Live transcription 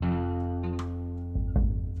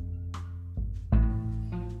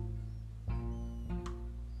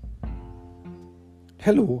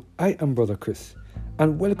Hello, I am Brother Chris,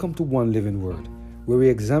 and welcome to One Living Word, where we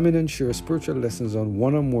examine and share spiritual lessons on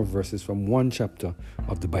one or more verses from one chapter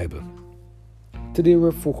of the Bible. Today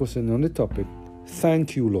we're focusing on the topic,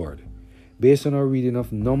 Thank You, Lord, based on our reading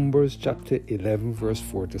of Numbers chapter 11, verse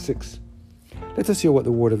 4 to 6. Let us hear what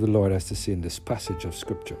the word of the Lord has to say in this passage of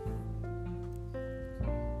Scripture.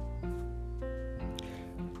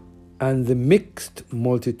 And the mixed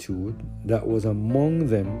multitude that was among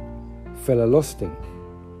them fell a lusting.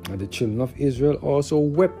 And the children of Israel also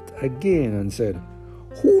wept again and said,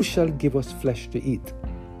 Who shall give us flesh to eat?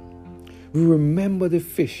 We remember the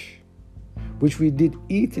fish which we did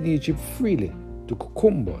eat in Egypt freely, the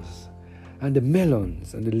cucumbers and the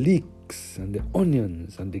melons and the leeks and the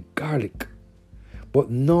onions and the garlic. But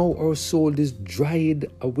now our soul is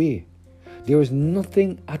dried away. There is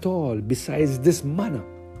nothing at all besides this manna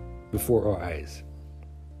before our eyes.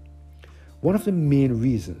 One of the main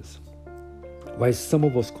reasons why some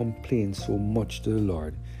of us complain so much to the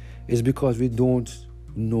Lord is because we don't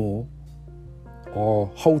know or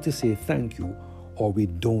how to say thank you, or we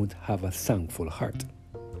don't have a thankful heart.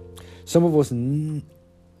 Some of us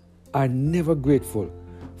are never grateful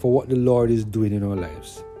for what the Lord is doing in our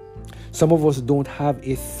lives. Some of us don't have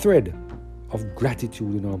a thread of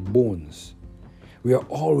gratitude in our bones. We are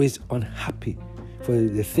always unhappy for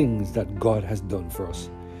the things that God has done for us.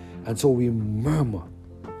 And so we murmur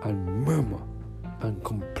and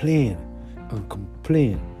complain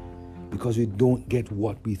because we don't get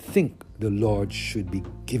what we think the Lord should be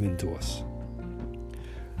giving to us.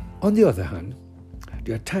 On the other hand,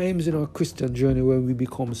 there are times in our Christian journey when we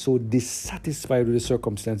become so dissatisfied with the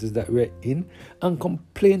circumstances that we're in and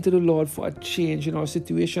complain to the Lord for a change in our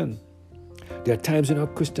situation. There are times in our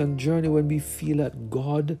Christian journey when we feel that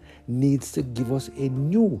God needs to give us a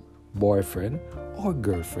new boyfriend or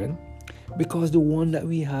girlfriend because the one that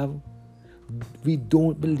we have, we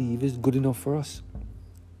don't believe is good enough for us.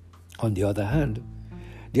 On the other hand,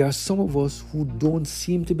 there are some of us who don't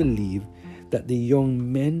seem to believe that the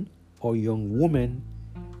young men or young women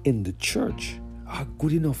in the church are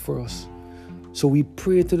good enough for us. So we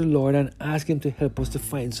pray to the Lord and ask Him to help us to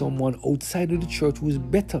find someone outside of the church who is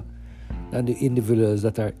better than the individuals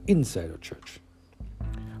that are inside our church.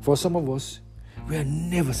 For some of us, we are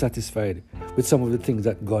never satisfied with some of the things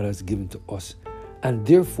that God has given to us, and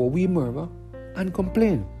therefore we murmur and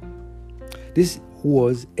complain. This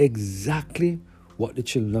was exactly what the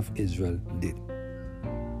children of Israel did.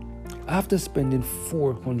 After spending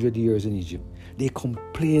 400 years in Egypt, they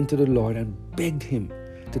complained to the Lord and begged Him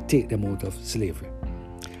to take them out of slavery.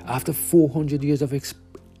 After 400 years of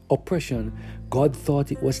oppression, God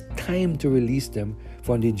thought it was time to release them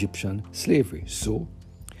from the Egyptian slavery. So,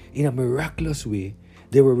 in a miraculous way,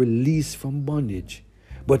 they were released from bondage.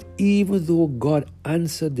 But even though God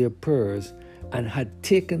answered their prayers and had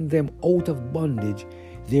taken them out of bondage,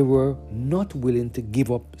 they were not willing to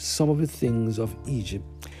give up some of the things of Egypt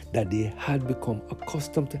that they had become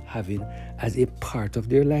accustomed to having as a part of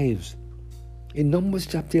their lives. In Numbers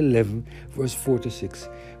chapter 11, verse 4 to 6,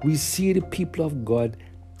 we see the people of God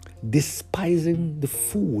despising the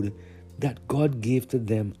food that God gave to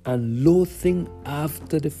them and loathing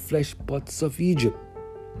after the flesh pots of Egypt.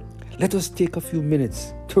 Let us take a few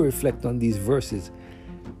minutes to reflect on these verses.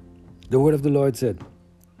 The word of the Lord said,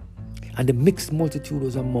 And the mixed multitude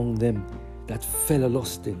was among them that fell a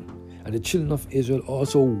lusting. And the children of Israel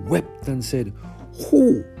also wept and said,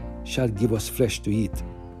 Who shall give us flesh to eat?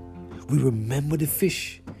 We remember the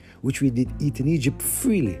fish which we did eat in Egypt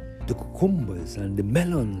freely, the cucumbers and the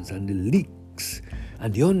melons and the leeks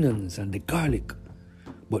and the onions and the garlic.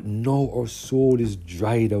 But now our soul is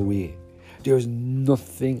dried away. There is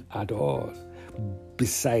nothing at all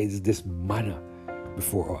besides this manna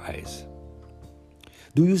before our eyes.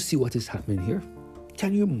 Do you see what is happening here?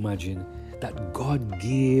 Can you imagine that God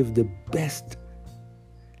gave the best,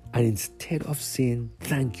 and instead of saying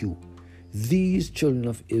thank you, these children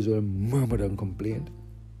of Israel murmured and complained?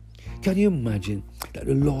 Can you imagine that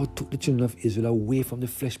the Lord took the children of Israel away from the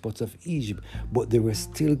flesh pots of Egypt, but they were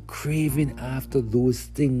still craving after those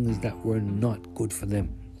things that were not good for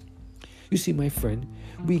them? You see, my friend,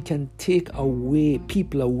 we can take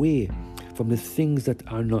people away from the things that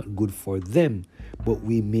are not good for them, but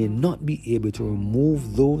we may not be able to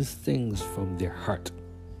remove those things from their heart.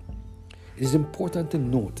 It is important to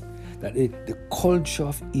note that the culture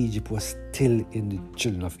of Egypt was still in the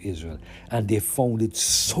children of Israel, and they found it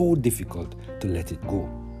so difficult to let it go.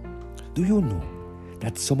 Do you know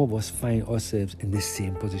that some of us find ourselves in the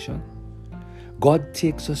same position? God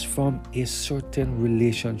takes us from a certain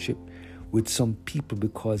relationship with some people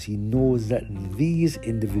because he knows that these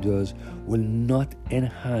individuals will not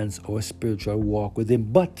enhance our spiritual walk with him.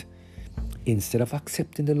 But instead of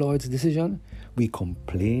accepting the Lord's decision, we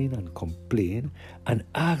complain and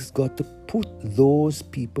ask God to put those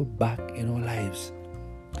people back in our lives.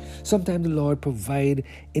 Sometimes the Lord provides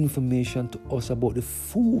information to us about the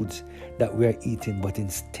foods that we are eating, but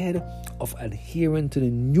instead of adhering to the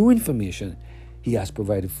new information he has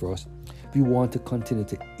provided for us, we want to continue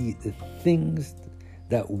to eat the things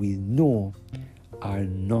that we know are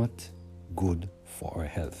not good for our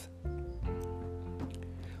health.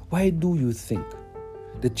 Why do you think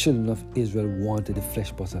the children of Israel wanted the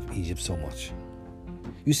flesh pots of Egypt so much?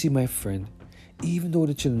 You see, my friend, even though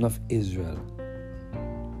the children of Israel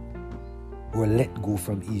were let go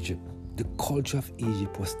from Egypt, the culture of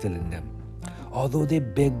Egypt was still in them. Although they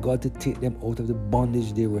begged God to take them out of the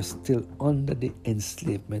bondage, they were still under the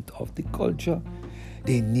enslavement of the culture.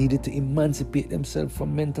 They needed to emancipate themselves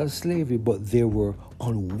from mental slavery, but they were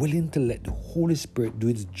unwilling to let the Holy Spirit do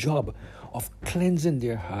its job of cleansing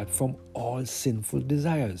their heart from all sinful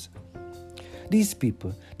desires. These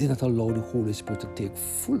people did not allow the Holy Spirit to take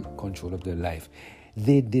full control of their life.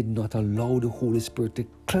 They did not allow the Holy Spirit to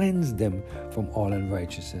cleanse them from all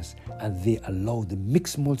unrighteousness, and they allowed the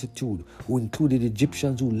mixed multitude, who included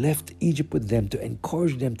Egyptians who left Egypt with them, to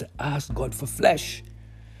encourage them to ask God for flesh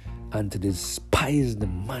and to despise the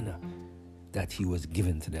manna that he was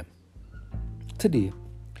given to them. Today,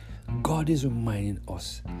 God is reminding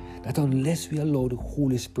us that unless we allow the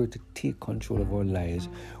Holy Spirit to take control of our lives,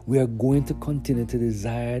 we are going to continue to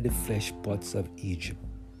desire the flesh pots of Egypt.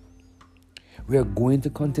 We are going to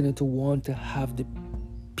continue to want to have the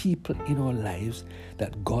people in our lives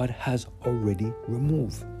that God has already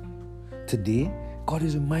removed. Today, God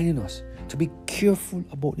is reminding us to be careful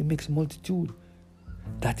about the mixed multitude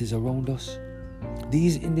that is around us.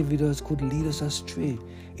 These individuals could lead us astray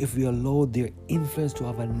if we allow their influence to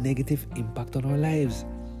have a negative impact on our lives.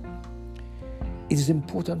 It is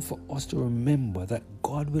important for us to remember that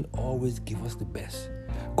God will always give us the best.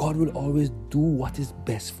 God will always do what is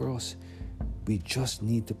best for us. We just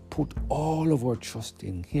need to put all of our trust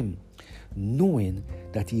in him, knowing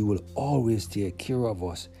that he will always take care of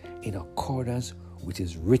us in accordance with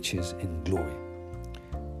his riches in glory.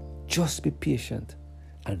 Just be patient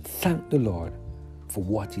and thank the Lord for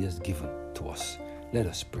what he has given to us. Let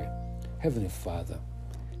us pray. Heavenly Father,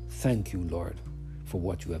 thank you, Lord, for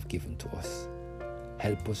what you have given to us.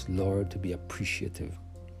 Help us, Lord, to be appreciative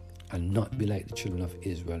and not be like the children of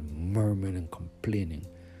Israel, murmuring and complaining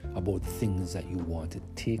about things that you want to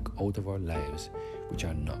take out of our lives which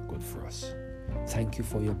are not good for us. Thank you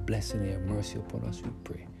for your blessing and your mercy upon us, we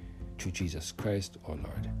pray. Through Jesus Christ, our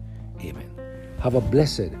Lord. Amen. Have a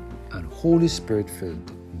blessed and Holy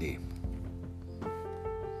Spirit-filled day.